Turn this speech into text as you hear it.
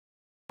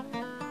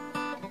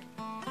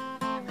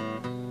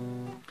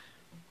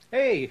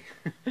Hey,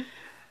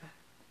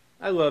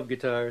 I love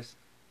guitars.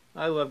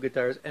 I love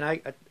guitars,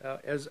 and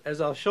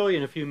as I'll show you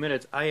in a few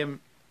minutes, I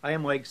am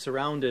like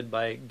surrounded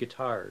by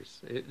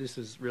guitars. This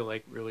is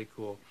really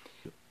cool.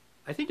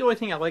 I think the only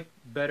thing I like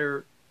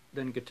better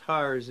than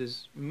guitars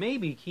is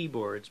maybe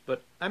keyboards,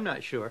 but I'm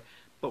not sure.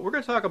 But we're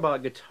going to talk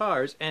about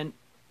guitars, and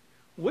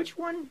which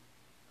one,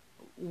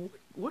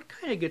 what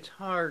kind of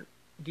guitar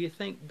do you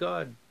think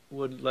God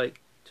would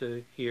like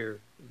to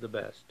hear the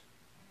best?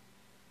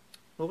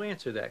 We'll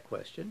answer that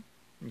question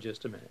in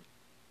just a minute.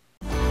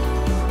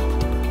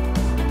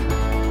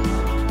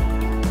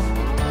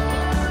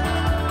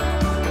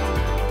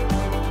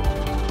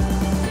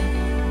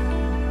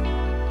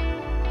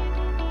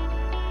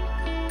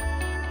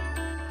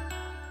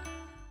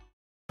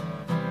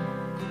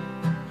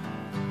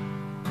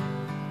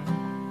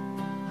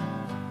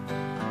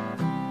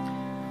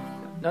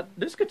 Now,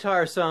 this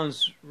guitar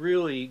sounds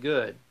really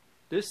good.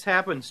 This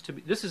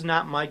is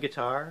not my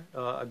guitar.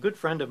 A good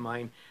friend of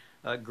mine,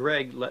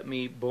 Greg, let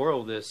me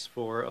borrow this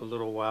for a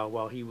little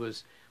while he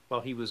was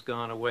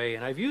gone away,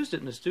 and I've used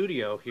it in the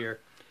studio here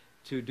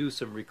to do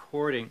some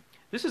recording.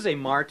 This is a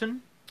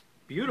Martin,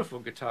 beautiful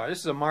guitar.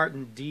 This is a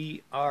Martin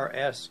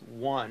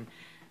DRS-1.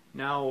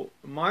 Now,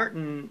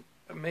 Martin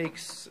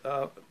makes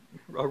a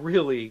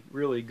really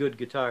good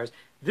guitars.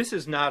 This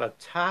is not a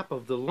top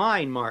of the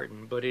line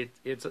Martin, but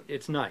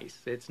it's nice.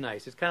 It's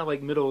nice. It's kind of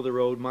like middle of the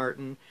road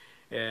Martin,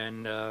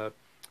 and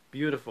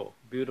beautiful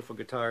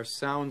guitar.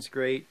 Sounds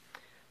great.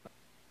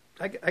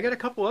 I got a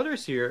couple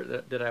others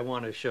here that I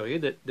want to show you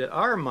that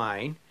are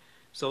mine.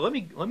 So let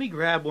me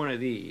grab one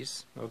of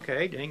these.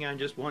 Okay, hang on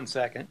just one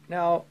second.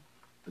 Now,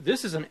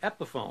 this is an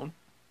Epiphone,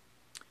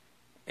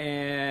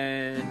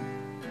 and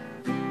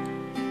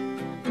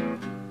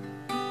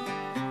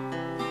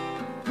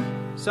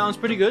sounds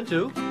pretty good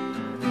too.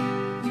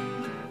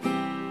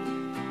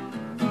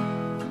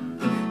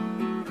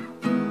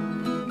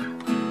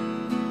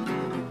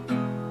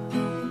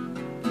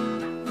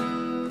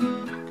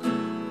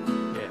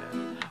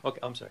 Okay,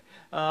 I'm sorry.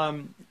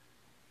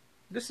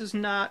 This is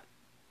not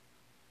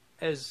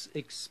as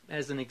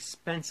an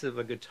expensive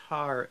a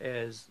guitar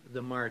as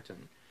the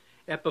Martin.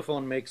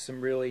 Epiphone makes some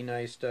really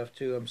nice stuff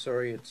too. I'm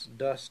sorry, it's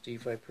dusty.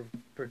 If I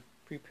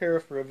prepare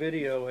for a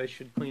video, I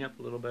should clean up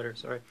a little better.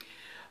 Sorry.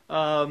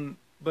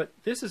 But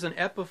this is an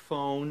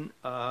Epiphone.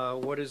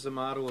 What is the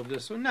model of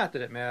this one? Not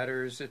that it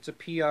matters. It's a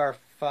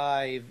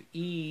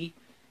PR5E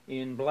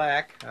in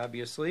black,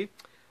 obviously.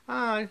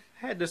 I've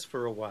had this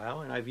for a while,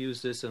 and I've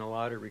used this in a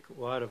lot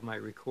of my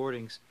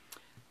recordings.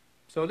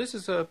 So this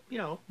is a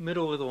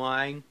middle of the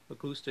line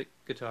acoustic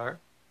guitar,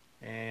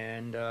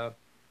 and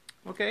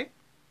okay,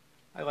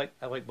 I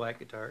like black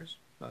guitars.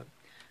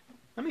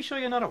 Let me show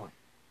you another one.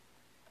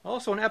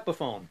 Also an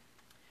Epiphone,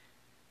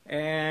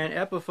 and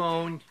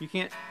Epiphone, you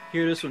can't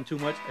hear this one too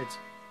much. It's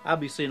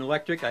obviously an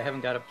electric. I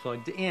haven't got it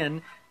plugged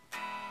in,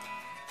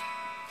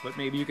 but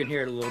maybe you can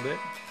hear it a little bit.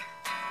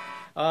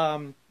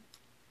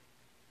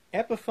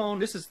 Epiphone,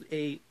 this is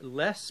a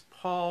Les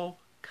Paul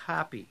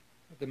copy.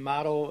 The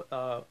model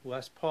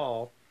Les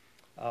Paul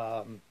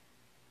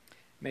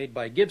made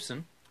by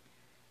Gibson,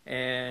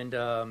 and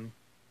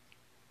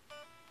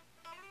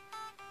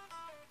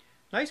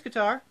nice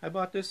guitar. I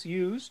bought this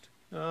used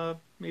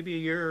maybe a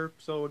year or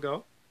so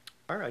ago.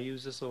 I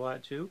use this a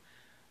lot too.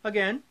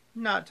 Again,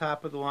 not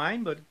top of the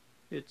line, but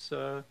it's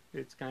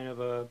kind of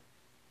a,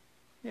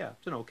 yeah,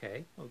 it's an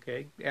okay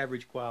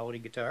average quality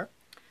guitar.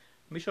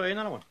 Let me show you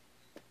another one.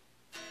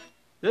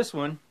 This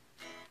one,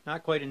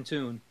 not quite in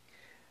tune.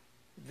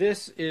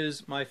 This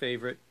is my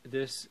favorite.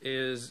 This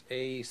is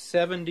a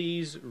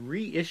 70s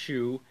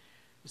reissue,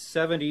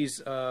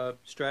 70s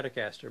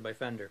Stratocaster by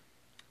Fender,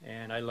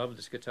 and I love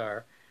this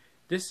guitar.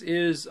 This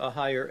is a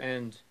higher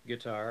end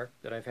guitar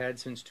that I've had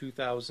since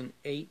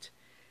 2008.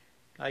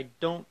 I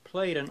don't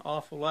play it an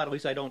awful lot, at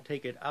least I don't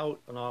take it out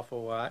an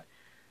awful lot,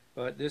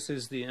 but this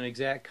is an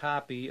exact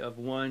copy of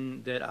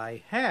one that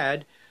I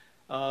had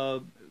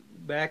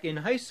back in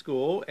high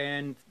school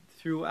and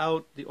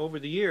throughout over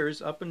the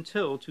years up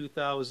until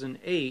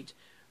 2008,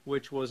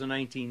 which was a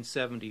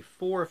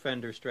 1974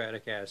 Fender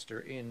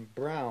Stratocaster in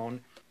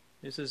brown.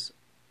 This is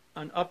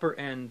an upper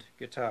end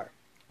guitar.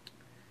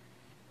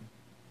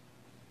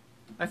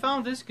 I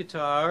found this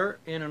guitar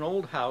in an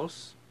old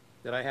house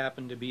that I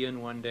happened to be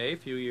in one day a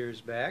few years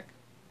back,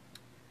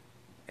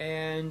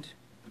 and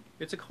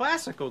it's a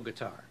classical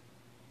guitar.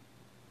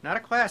 Not a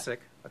classic,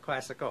 a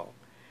classical.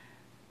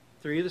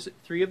 Three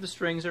of the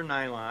strings are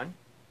nylon.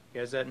 It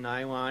has that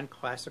nylon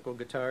classical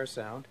guitar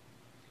sound,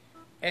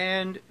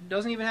 and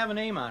doesn't even have a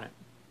name on it.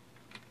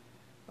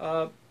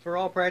 For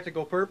all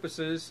practical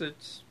purposes,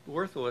 it's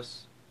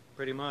worthless,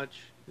 pretty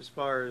much, as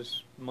far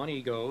as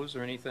money goes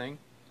or anything.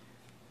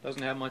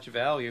 Doesn't have much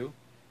value.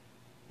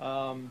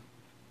 But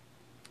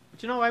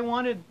I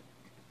wanted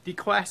the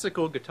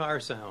classical guitar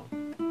sound.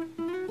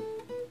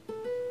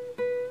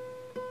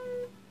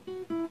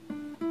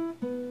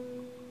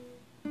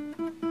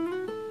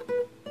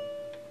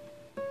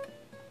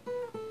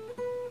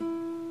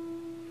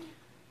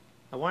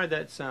 I wanted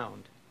that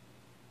sound.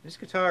 This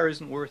guitar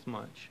isn't worth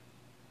much.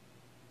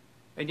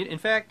 And in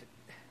fact,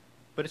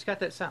 but it's got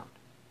that sound.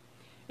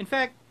 In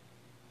fact,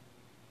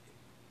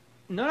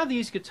 none of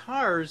these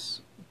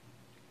guitars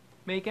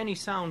make any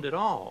sound at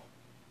all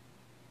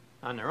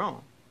on their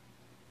own.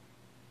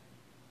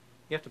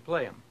 You have to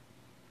play them.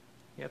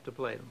 You have to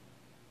play them.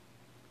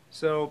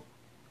 So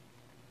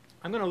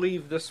I'm going to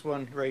leave this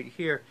one right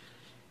here.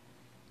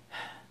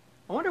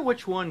 I wonder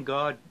which one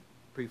God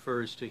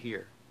prefers to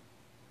hear.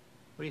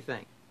 What do you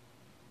think?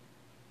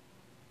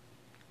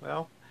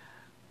 Well,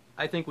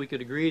 I think we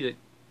could agree that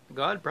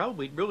God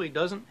probably really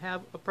doesn't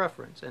have a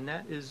preference, and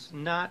that is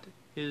not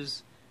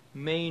his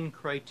main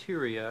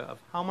criteria of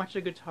how much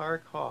a guitar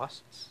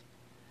costs.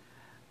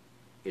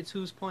 It's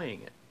who's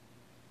playing it.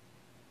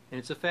 And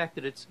it's the fact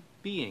that it's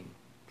being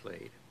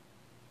played.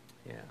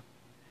 Yeah.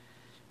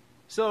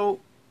 So,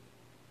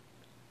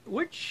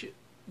 which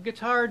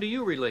guitar do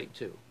you relate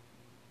to?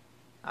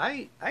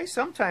 I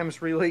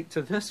sometimes relate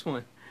to this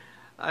one.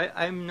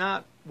 I'm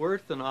not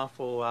worth an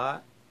awful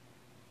lot,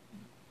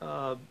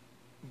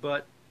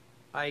 but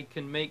I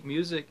can make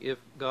music if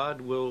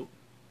God will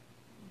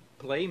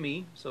play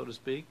me, so to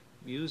speak,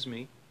 use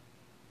me.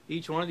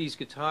 Each one of these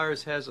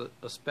guitars has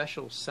a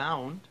special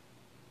sound.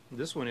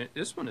 This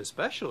one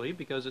especially,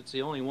 because it's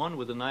the only one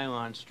with the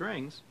nylon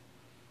strings.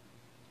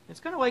 It's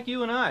kind of like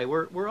you and I.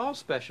 We're all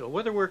special.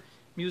 Whether we're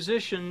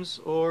musicians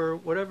or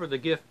whatever the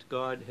gift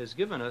God has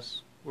given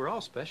us, we're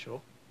all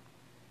special.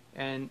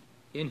 And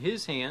in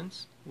his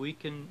hands, we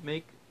can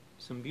make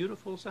some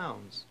beautiful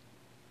sounds.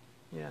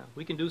 Yeah,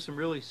 we can do some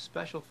really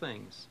special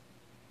things.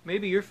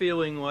 Maybe you're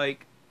feeling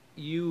like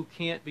you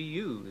can't be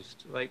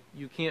used, like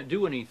you can't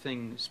do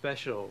anything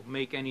special,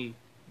 make any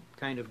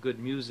kind of good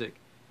music.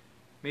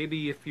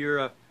 Maybe if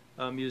you're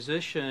a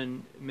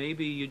musician,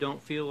 maybe you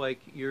don't feel like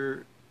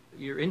your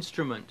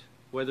instrument,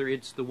 whether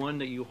it's the one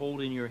that you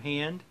hold in your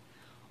hand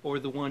or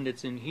the one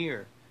that's in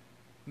here,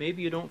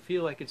 maybe you don't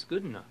feel like it's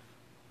good enough.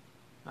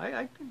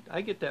 I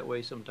get that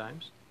way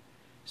sometimes,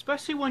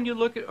 especially when you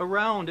look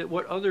around at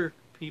what other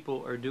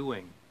people are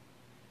doing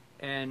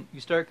and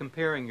you start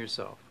comparing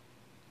yourself.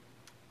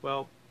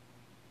 Well,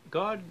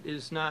 God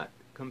is not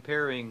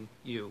comparing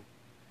you.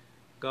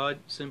 God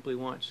simply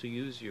wants to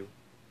use you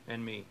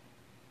and me.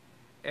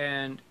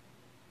 And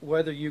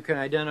whether you can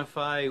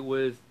identify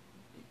with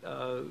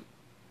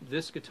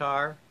this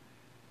guitar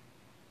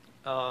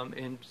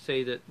and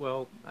say that,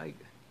 well,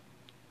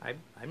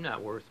 I'm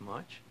not worth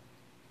much.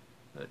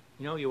 But,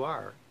 you know, you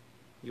are.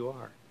 You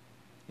are.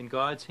 In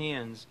God's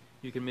hands,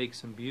 you can make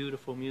some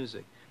beautiful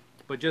music.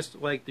 But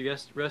just like the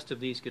rest of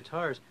these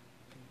guitars,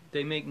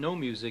 they make no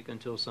music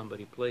until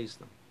somebody plays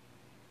them.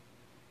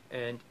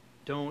 And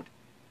don't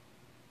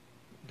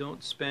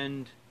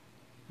spend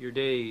your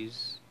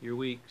days, your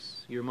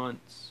weeks, your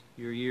months,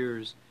 your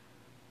years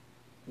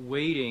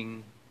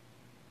waiting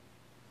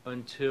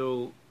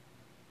until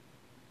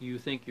you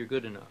think you're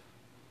good enough.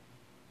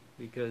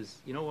 Because,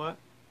 you know what?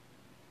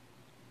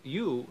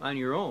 You, on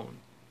your own,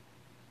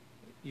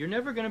 you're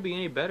never going to be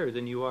any better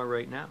than you are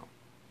right now.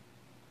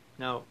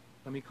 Now,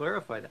 let me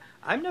clarify that.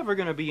 I'm never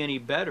going to be any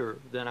better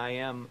than I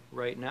am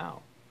right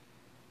now.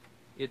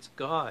 It's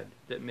God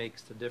that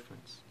makes the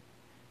difference.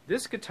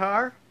 This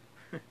guitar,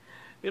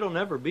 it'll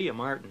never be a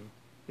Martin.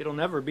 It'll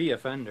never be a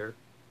Fender.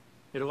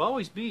 It'll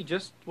always be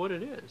just what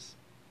it is.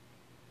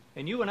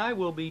 And you and I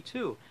will be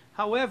too.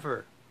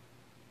 However,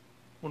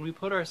 when we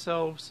put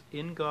ourselves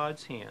in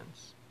God's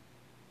hands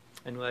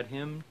and let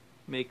him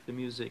make the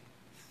music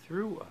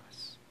through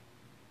us,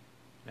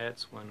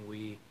 that's when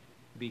we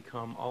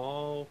become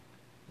all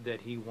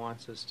that he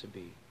wants us to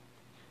be.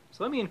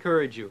 So let me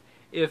encourage you,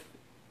 if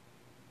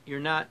you're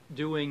not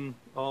doing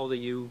all that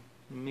you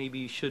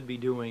maybe should be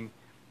doing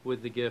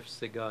with the gifts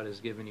that God has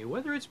given you,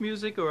 whether it's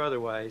music or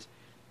otherwise,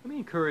 let me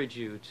encourage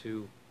you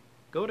to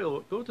go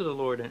to the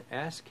Lord and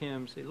ask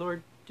him, say,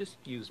 Lord, just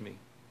use me.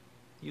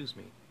 Use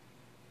me.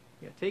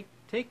 Yeah,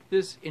 take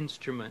this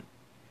instrument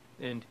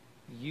and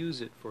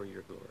use it for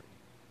your glory.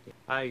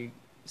 I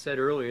said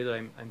earlier that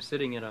I'm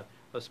sitting in a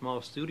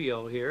small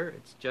studio here.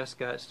 It's Just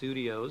Got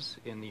Studios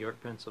in the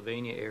York,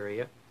 Pennsylvania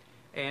area.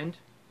 And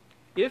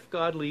if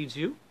God leads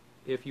you,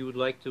 if you would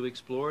like to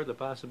explore the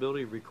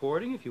possibility of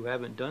recording, if you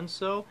haven't done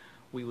so,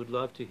 we would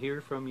love to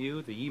hear from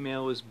you. The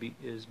email is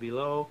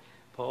below,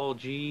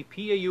 PaulG,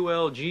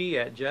 Paulg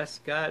at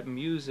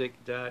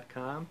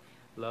justgotmusic.com.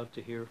 Love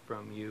to hear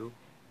from you.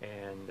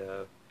 And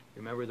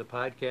remember the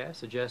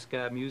podcast, the Just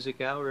Got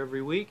Music Hour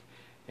every week,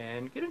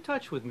 and get in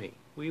touch with me.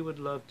 We would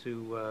love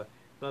to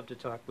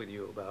talk with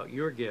you about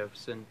your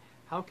gifts and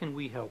how can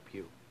we help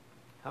you.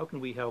 How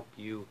can we help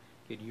you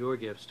get your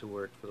gifts to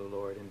work for the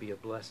Lord and be a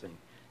blessing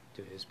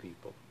to his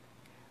people.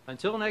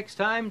 Until next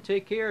time,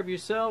 take care of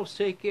yourselves,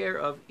 take care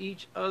of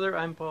each other.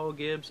 I'm Paul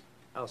Gibbs.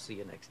 I'll see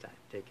you next time.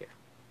 Take care.